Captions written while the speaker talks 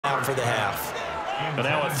touchdown for the half. And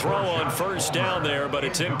now a throw on first down there, but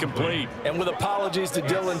it's incomplete. And with apologies to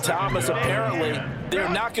Dylan Thomas, apparently they're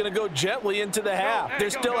not going to go gently into the half.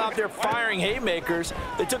 They're still out there firing haymakers.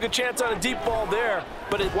 They took a chance on a deep ball there,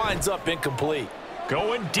 but it winds up incomplete.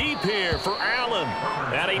 Going deep here for Allen.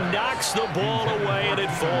 And he knocks the ball away, and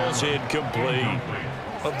it falls incomplete.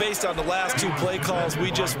 But based on the last two play calls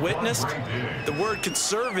we just witnessed, the word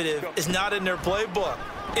conservative is not in their playbook.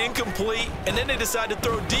 Incomplete, and then they decide to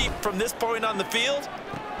throw deep from this point on the field.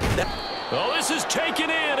 Oh, this is taken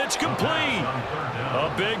in. It's complete.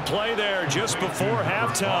 A big play there just before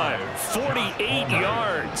halftime. 48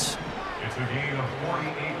 yards. It's a gain of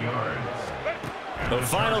 48 yards. The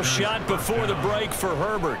final shot before the break for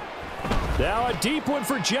Herbert. Now a deep one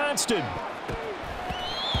for Johnston.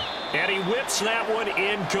 And he whips that one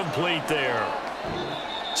incomplete there.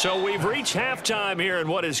 So we've reached halftime here in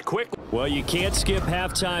what is quick. Well, you can't skip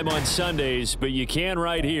halftime on Sundays, but you can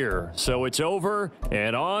right here. So it's over,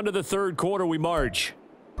 and on to the third quarter we march.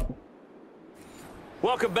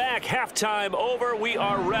 Welcome back. Halftime over. We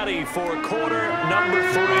are ready for quarter number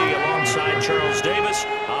 3. Alongside Charles Davis,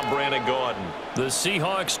 I'm Brandon Gordon. The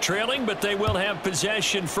Seahawks trailing, but they will have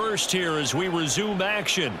possession first here as we resume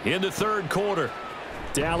action in the third quarter.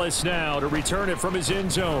 Dallas now to return it from his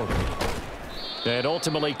end zone. And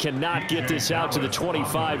ultimately cannot get this out to the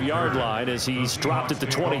 25-yard line as he's dropped at the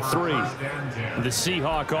 23. The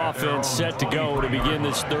Seahawk offense set to go to begin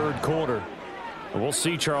this third quarter. We'll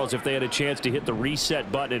see, Charles, if they had a chance to hit the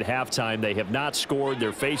reset button at halftime. They have not scored.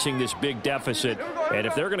 They're facing this big deficit. And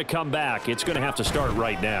if they're going to come back, it's going to have to start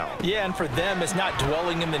right now. Yeah, and for them, it's not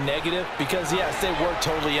dwelling in the negative because, yes, they were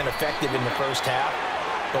totally ineffective in the first half.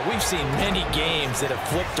 But we've seen many games that have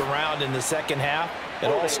flipped around in the second half. It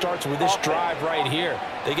all starts with this drive right here.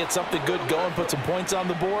 They get something good going, put some points on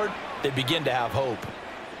the board, they begin to have hope.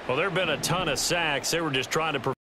 Well, there have been a ton of sacks. They were just trying to